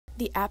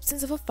The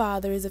absence of a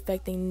father is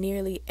affecting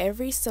nearly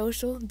every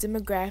social,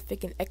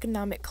 demographic, and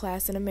economic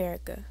class in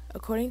America.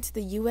 According to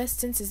the U.S.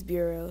 Census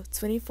Bureau,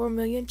 24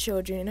 million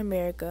children in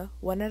America,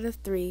 1 out of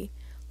 3,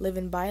 live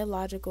in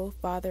biological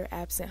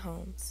father-absent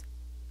homes.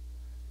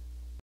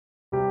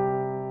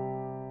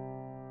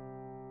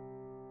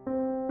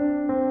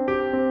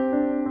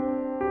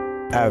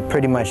 I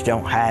pretty much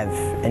don't have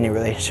any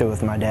relationship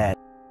with my dad.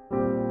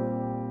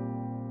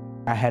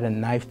 I had a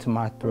knife to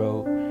my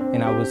throat,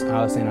 and I was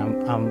saying,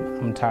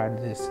 I'm tired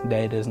of this.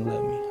 Dad doesn't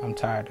love me. I'm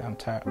tired.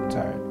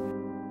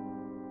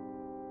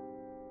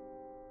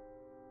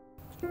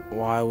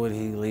 Why would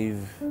he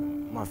leave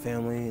my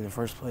family in the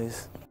first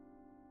place?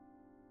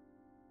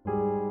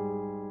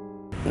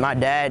 My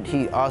dad,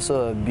 he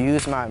also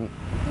abused my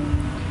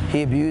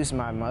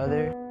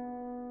mother.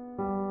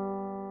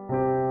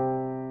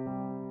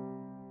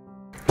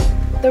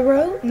 The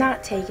Road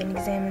Not Taken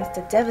examines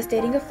the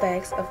devastating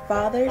effects of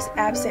fathers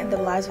absent in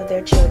the lives of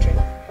their children.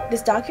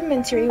 This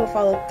documentary will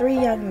follow 3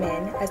 young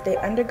men as they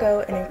undergo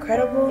an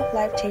incredible,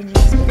 life-changing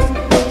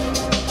experience.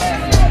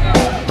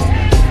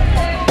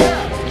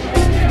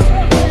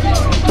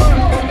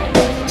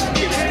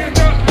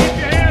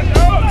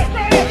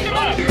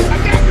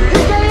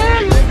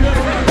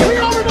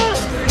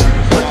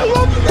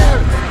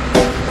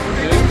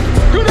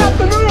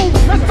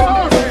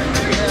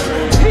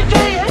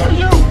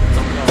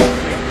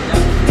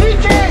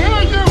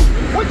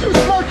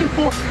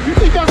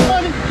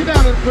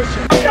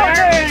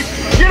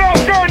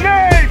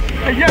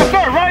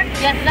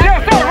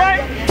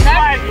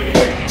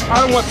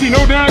 I don't want to see no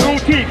daggone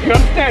teeth, you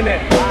understand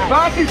that? If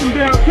I see some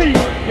damn teeth,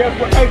 guess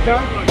what? Hey,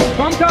 son, if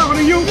I'm talking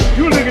to you,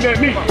 you looking at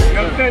me, you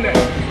understand that?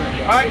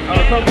 Alright,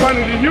 if I'm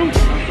running to you,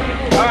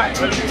 alright,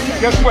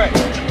 guess what?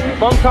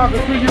 If I'm talking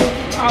to you,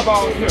 I'm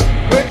all here.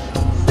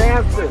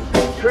 Samson,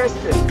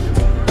 Kristen,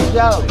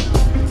 Joe,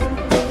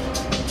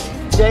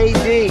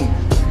 JD,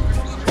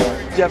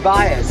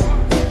 Javias,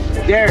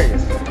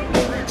 Darius.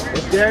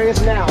 It's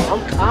Darius now.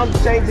 I'm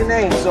changing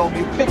names, so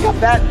you pick up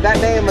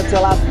that name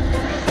until I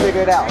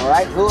figure it out, all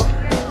right? Cool?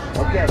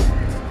 Okay.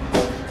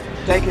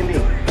 Take a knee.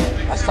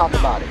 Let's talk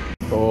about it.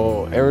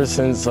 Well, ever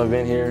since I've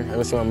been here, I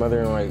haven't seen my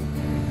mother in like,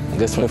 I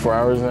guess 24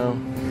 hours now.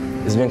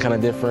 It's been kind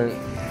of different.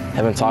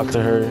 Haven't talked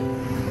to her,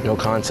 no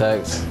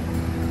contact.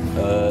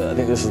 I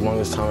think this is the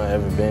longest time I've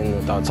ever been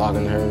without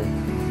talking to her.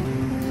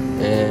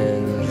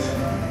 And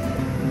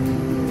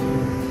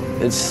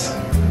it's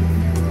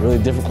really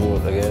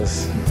difficult, I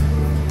guess.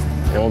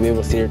 I won't be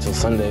able to see her till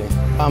Sunday.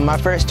 My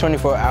first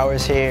 24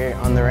 hours here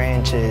on the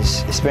ranch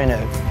it's been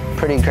a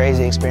pretty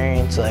crazy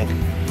experience. Like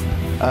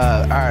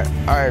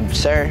our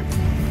sir,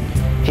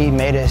 he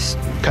made us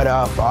cut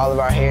off all of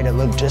our hair that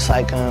looked just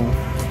like him,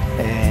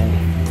 and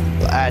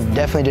I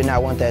definitely did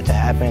not want that to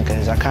happen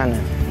because I kind of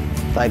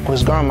like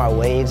was growing my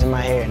waves in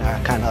my hair, and I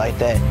kind of like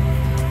that.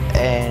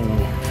 And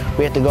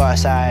we had to go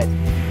outside,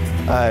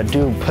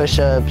 do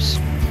push-ups,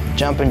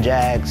 jumping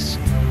jacks.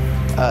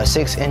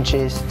 6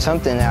 inches,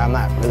 something that I'm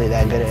not really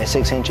that good at.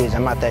 6 inches,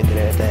 I'm not that good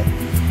at that.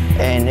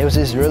 And it was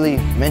just really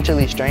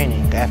mentally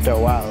straining after a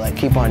while, like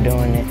keep on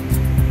doing it.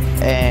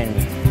 And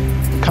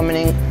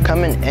coming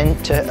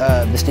into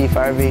the Steve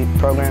Harvey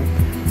program,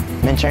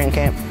 mentoring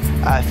camp,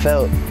 I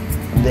felt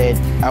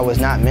that I was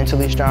not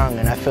mentally strong,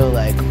 and I feel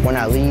like when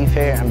I leave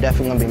here, I'm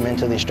definitely gonna be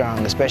mentally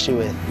strong, especially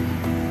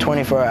with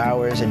 24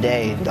 hours a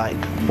day, like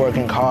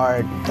working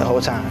hard the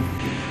whole time.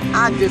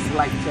 I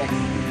dislike Texas.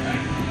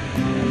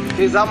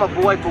 Because I'm a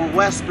boy from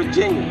West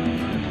Virginia,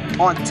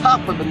 on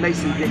top of the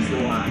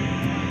Mason-Dixon line.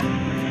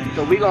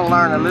 So we're going to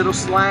learn a little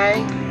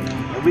slang,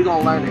 and we're going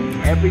to learn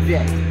it every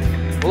day.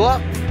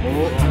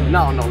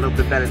 No, a little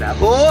bit better than that.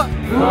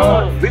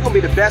 We're going to be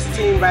the best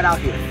team right out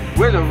here.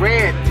 We're the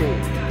red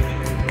team.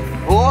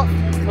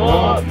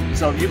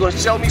 So if you're going to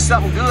show me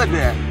something good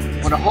there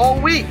for the whole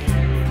week,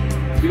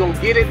 we're going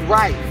to get it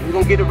right. We're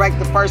going to get it right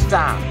the first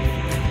time.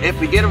 If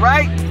we get it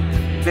right,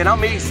 then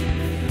I'm easy.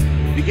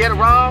 If you get it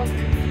wrong,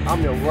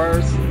 I'm your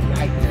worst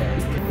nightmare.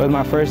 It was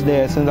my first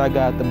day. As soon as I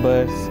got the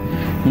bus,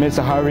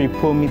 Mr. Harvey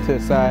pulled me to the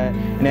side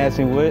and asked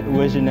me,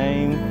 what's your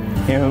name?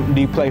 And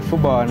do you play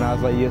football? And I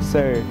was like, yes,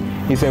 sir.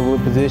 He said,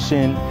 what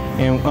position?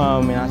 And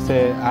I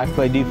said, I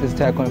play defensive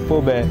tackle and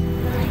fullback.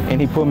 And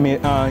he put me,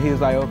 he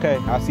was like, okay,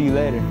 I'll see you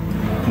later.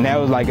 And that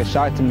was like a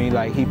shock to me.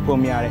 Like, he pulled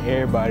me out of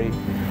everybody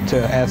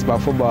to ask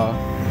about football.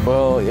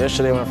 Well,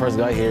 yesterday when I first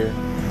got here,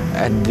 I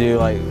had to do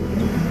like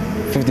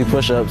 50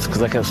 push-ups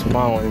because I kept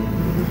smiling.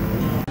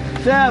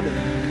 7,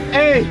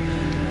 8,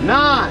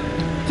 9,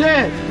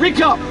 10,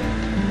 recover.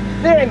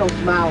 There ain't no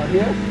smiling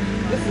here.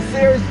 This is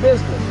serious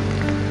business.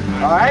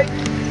 All right?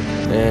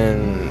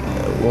 And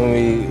when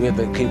we have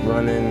to keep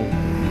running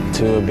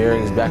to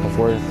barracks back and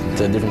forth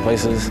to different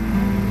places,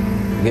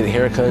 get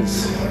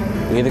haircuts.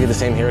 We had to get the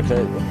same haircut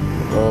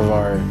of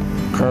our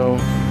colonel.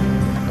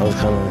 That was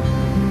kind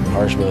of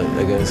harsh, but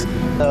I guess.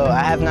 So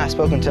I have not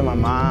spoken to my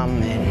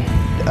mom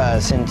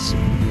since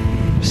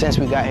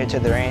we got here to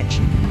the ranch.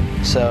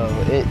 So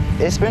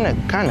it's been a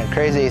kind of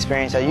crazy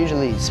experience. I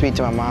usually speak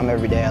to my mom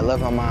every day. I love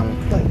my mom.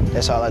 Like,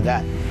 that's all I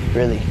got,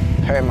 really.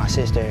 her and my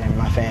sister and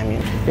my family.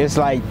 It's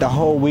like the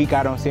whole week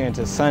I don't see her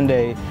until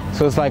Sunday,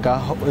 so it's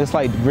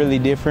like really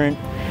different.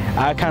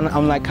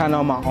 I'm like kind of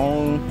on my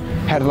own.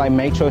 Had to like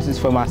make choices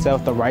for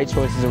myself, the right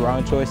choices, the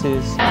wrong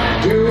choices.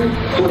 Do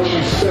what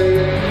you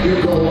say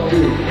you're gonna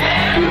do.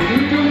 If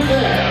you do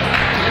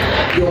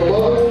that, your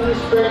mother will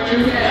respect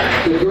you,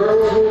 the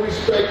girls will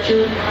respect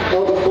you,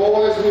 other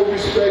boys will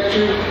respect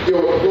you,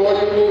 your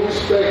employer will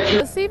respect you.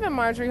 The Steve and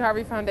Marjorie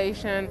Harvey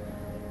Foundation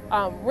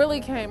really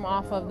came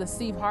off of the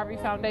Steve Harvey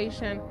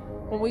Foundation.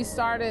 When we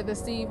started the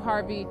Steve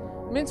Harvey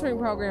mentoring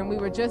program, we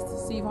were just the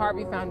Steve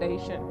Harvey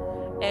Foundation.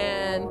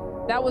 And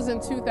that was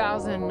in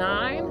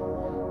 2009.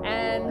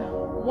 And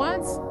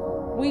once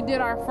we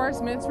did our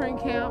first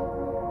mentoring camp,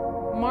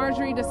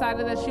 Marjorie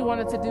decided that she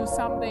wanted to do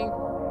something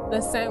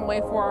the same way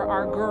for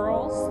our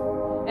girls.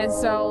 And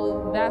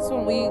so that's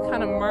when we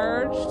kind of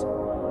merged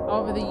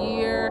over the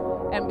year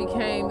and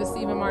became the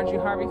Steve and Marjorie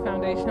Harvey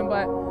Foundation.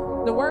 But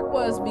the work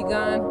was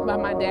begun by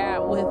my dad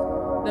with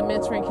the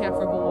mentoring camp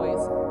for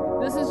boys.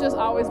 This has just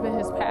always been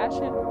his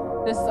passion.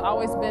 This has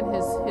always been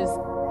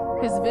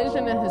his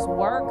vision and his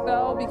work,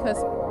 though,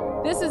 because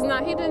this is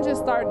not, he didn't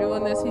just start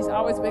doing this, he's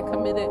always been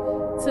committed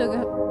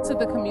to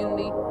the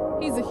community.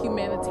 He's a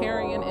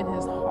humanitarian in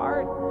his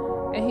heart,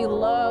 and he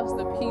loves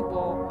the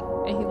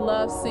people, and he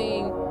loves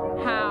seeing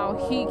how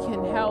he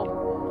can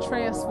help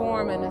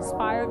transform and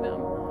inspire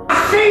them.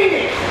 I've seen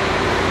it.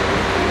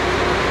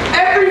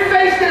 Every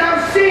face that I'm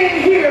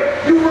seeing here,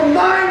 you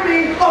remind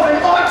me of an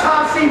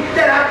autopsy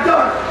that I've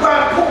done, where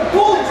I pull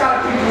bullets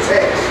out of people's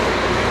heads.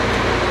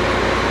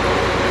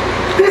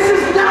 This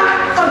is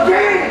not a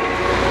game.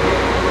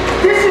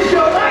 This is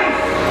your life.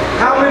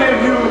 How many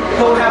of you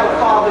don't have a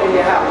father in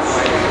your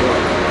house?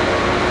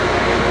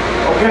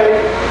 Okay?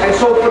 And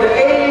so from the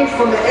age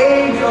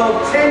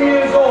of 10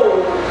 years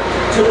old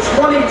to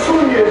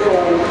 22 years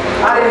old,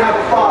 I didn't have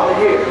a father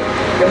here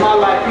in my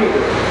life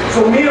either.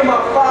 So me and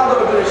my father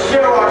are going to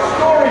share our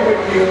story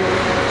with you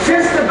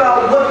just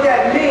about what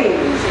that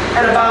means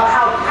and about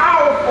how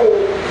powerful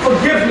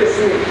forgiveness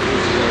is.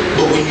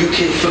 But when you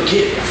can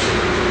forgive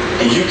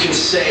and you can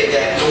say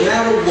that no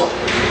matter what,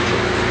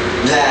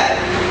 that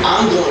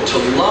I'm going to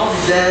love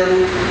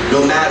them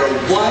no matter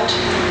what,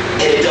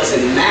 and it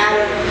doesn't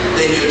matter,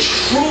 then you're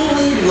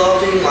truly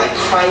loving like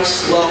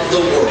Christ loved the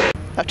world.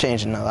 I've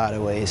changed in a lot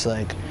of ways.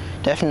 Like,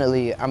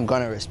 definitely I'm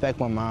gonna respect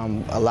my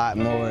mom a lot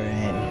more,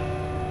 and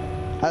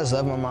I just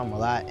love my mom a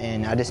lot,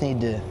 and I just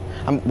need to,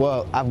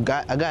 I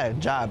got a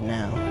job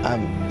now.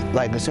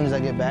 Like, as soon as I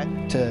get back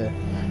to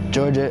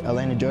Georgia,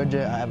 Atlanta,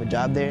 Georgia, I have a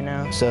job there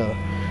now, so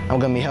I'm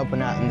gonna be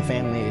helping out in the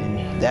family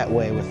in that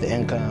way with the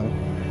income.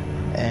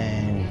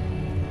 And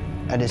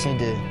I just need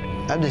to,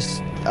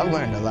 I've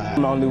learned a lot.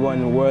 I'm the only one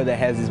in the world that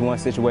has this one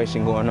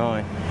situation going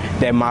on,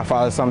 that my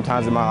father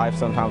sometimes in my life,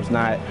 sometimes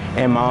not,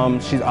 and mom,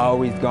 she's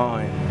always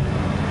gone.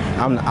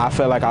 I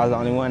felt like I was the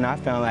only one. I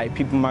found like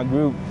people in my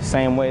group the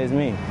same way as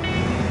me,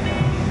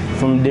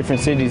 from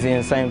different cities in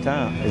the same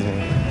town as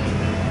me.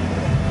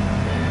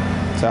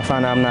 So I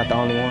found out I'm not the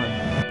only one.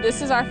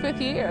 This is our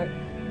 5th year,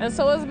 and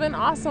so it's been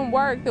awesome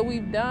work that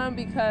we've done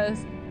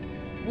because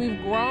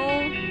we've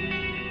grown.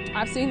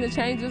 I've seen the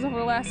changes over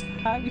the last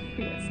 5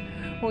 years.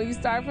 When you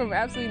start from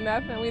absolutely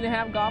nothing, we didn't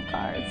have golf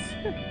carts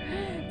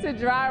to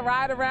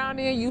ride around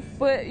in.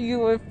 You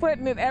were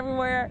putting it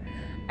everywhere,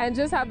 and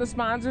just how the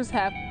sponsors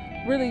have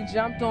really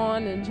jumped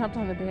on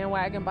the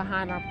bandwagon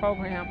behind our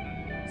program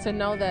to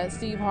know that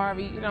Steve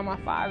Harvey, my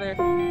father,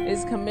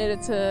 is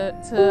committed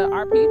to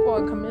our people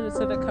and committed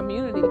to the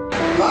community. A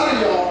lot of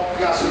y'all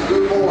got some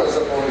good boys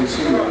up on this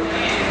hill.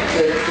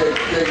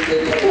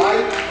 They're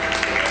polite,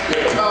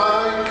 they're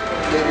kind,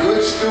 they're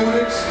good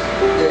students,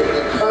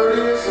 they're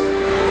courteous,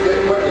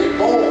 but they're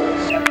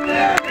boys.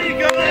 There you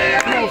go.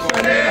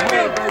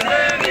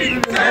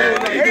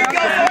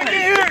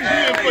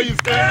 For you,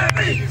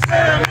 Sammy.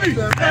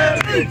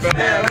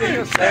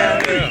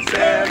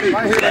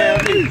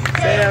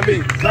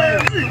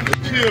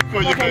 Cheer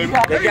for you, baby.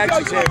 They got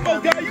you,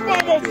 Sammy. You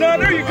almost done.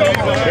 There you go.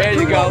 There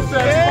you go.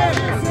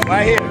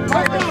 Right here.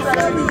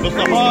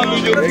 Mr. Harvey,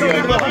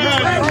 you're behind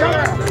you.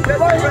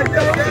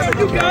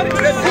 You got it.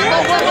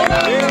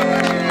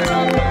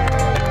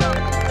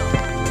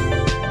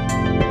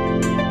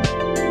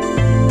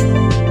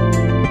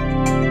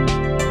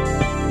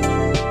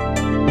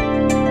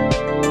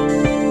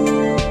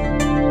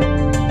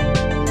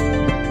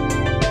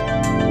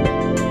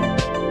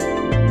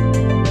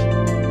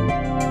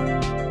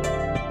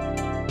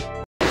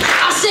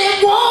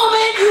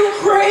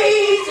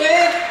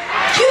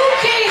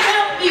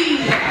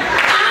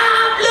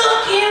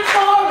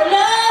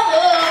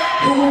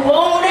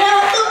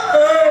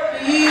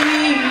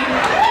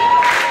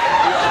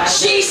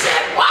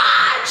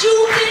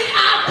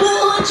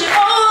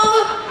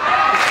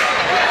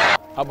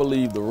 I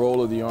believe the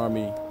role of the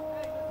Army,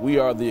 we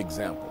are the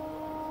example.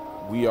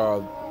 We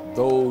are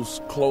those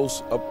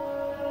close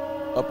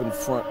up in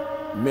front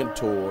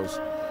mentors,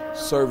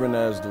 serving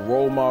as the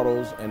role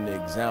models and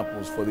the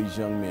examples for these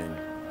young men.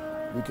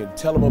 We can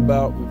tell them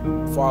about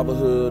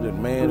fatherhood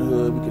and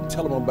manhood. We can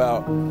tell them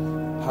about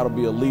how to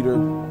be a leader,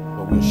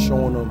 but We're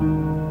showing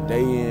them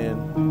day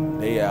in,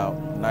 day out,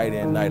 night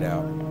in, night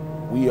out.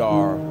 We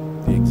are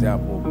the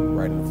example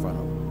right in front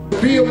of them.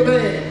 To be a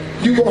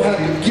man, you're going to have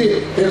to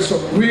get in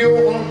some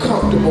real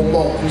uncomfortable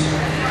moments.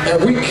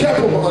 And we kept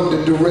them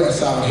under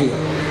duress out here.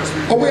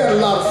 Oh, we had a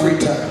lot of free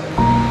time.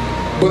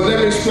 But let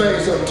me explain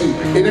something to you.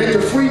 It ain't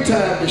the free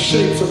time that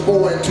shapes a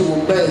boy into a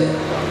man.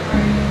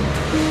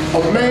 A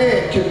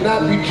man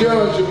cannot be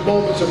judged in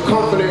moments of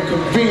comfort and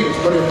convenience,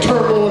 but in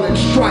turmoil and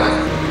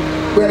strife.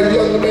 We had a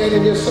young man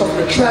in here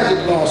suffering a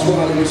tragic loss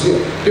while he was here.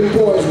 Them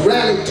boys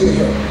rallied to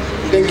him.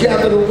 They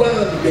gathered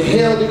around him. They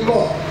held him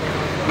up.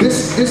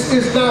 This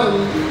is not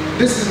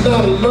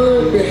a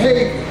learned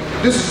behavior.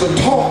 This is a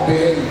taught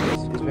behavior.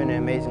 It's been an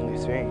amazing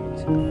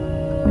experience,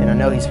 and I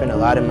know he spent a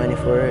lot of money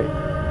for it,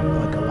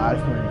 like a lot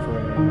of money for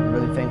it. I'm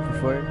really thankful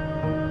for it,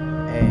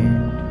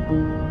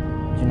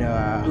 and you know,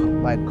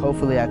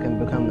 hopefully I can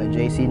become a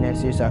JC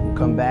next year, so I can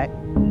come back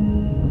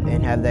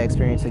and have that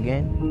experience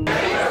again. You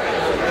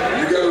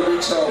gotta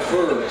reach out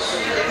first.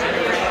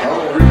 I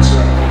don't reach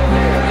out.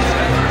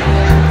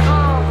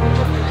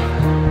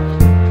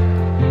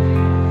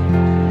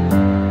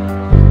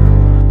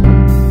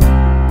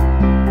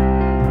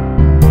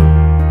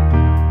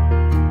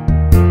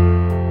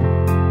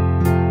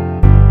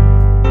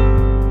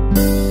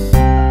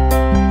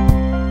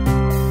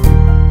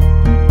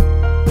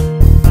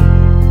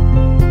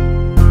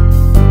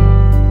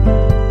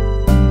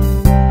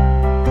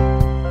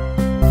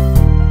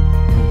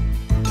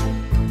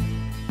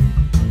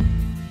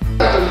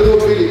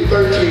 Little bitty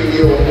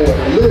 13-year-old boy,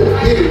 little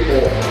bitty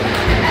boy.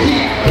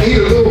 He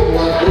the little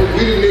one, but we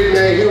didn't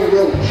nickname him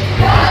Roach. He's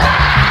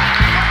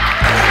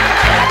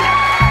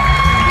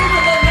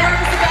a little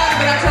nervous about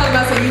it, but I told him,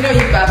 I said, you know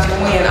you're about to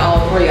win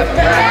all three of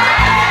them, right?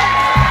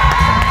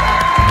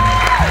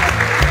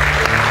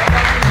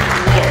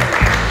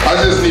 I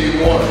just need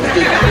one.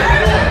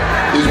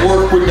 His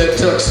work putting that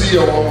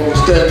tuxedo on and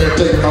standing there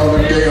taking all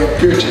them damn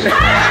pictures.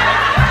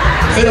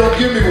 If they don't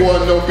give me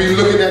one, they'll be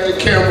looking at the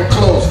camera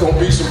close, gonna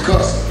be some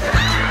cussing.